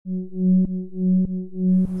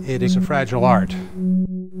It is a fragile art.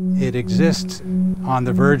 It exists on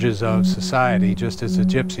the verges of society, just as the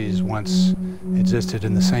gypsies once existed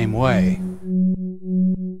in the same way.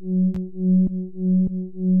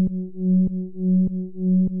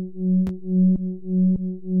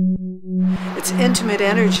 It's intimate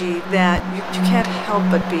energy that you can't help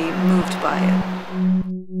but be moved by it.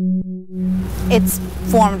 It's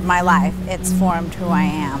formed my life. It's formed who I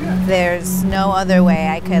am. There's no other way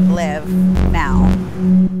I could live now.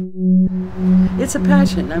 It's a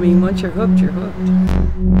passion. I mean, once you're hooked, you're hooked.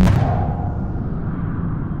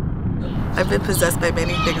 I've been possessed by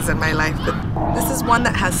many things in my life, but this is one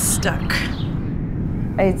that has stuck.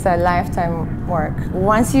 It's a lifetime work.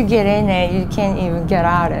 Once you get in it, you can't even get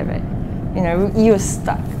out of it. You know, you're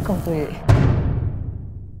stuck completely.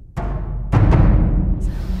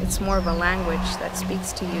 It's more of a language that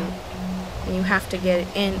speaks to you, and you have to get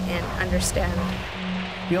in and understand.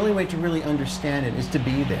 The only way to really understand it is to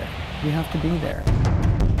be there. You have to be there.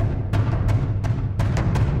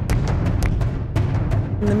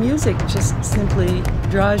 And the music just simply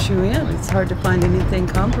draws you in. It's hard to find anything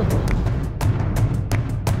comparable.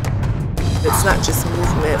 It's not just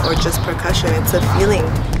movement or just percussion, it's a feeling.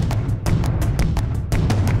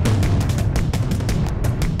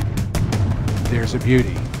 There's a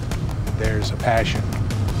beauty, there's a passion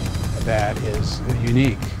that is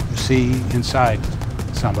unique. You see inside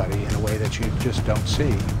somebody in a way that you just don't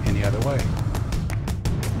see any other way.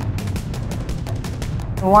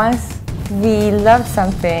 Once we love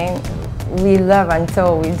something, we love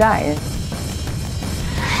until we die.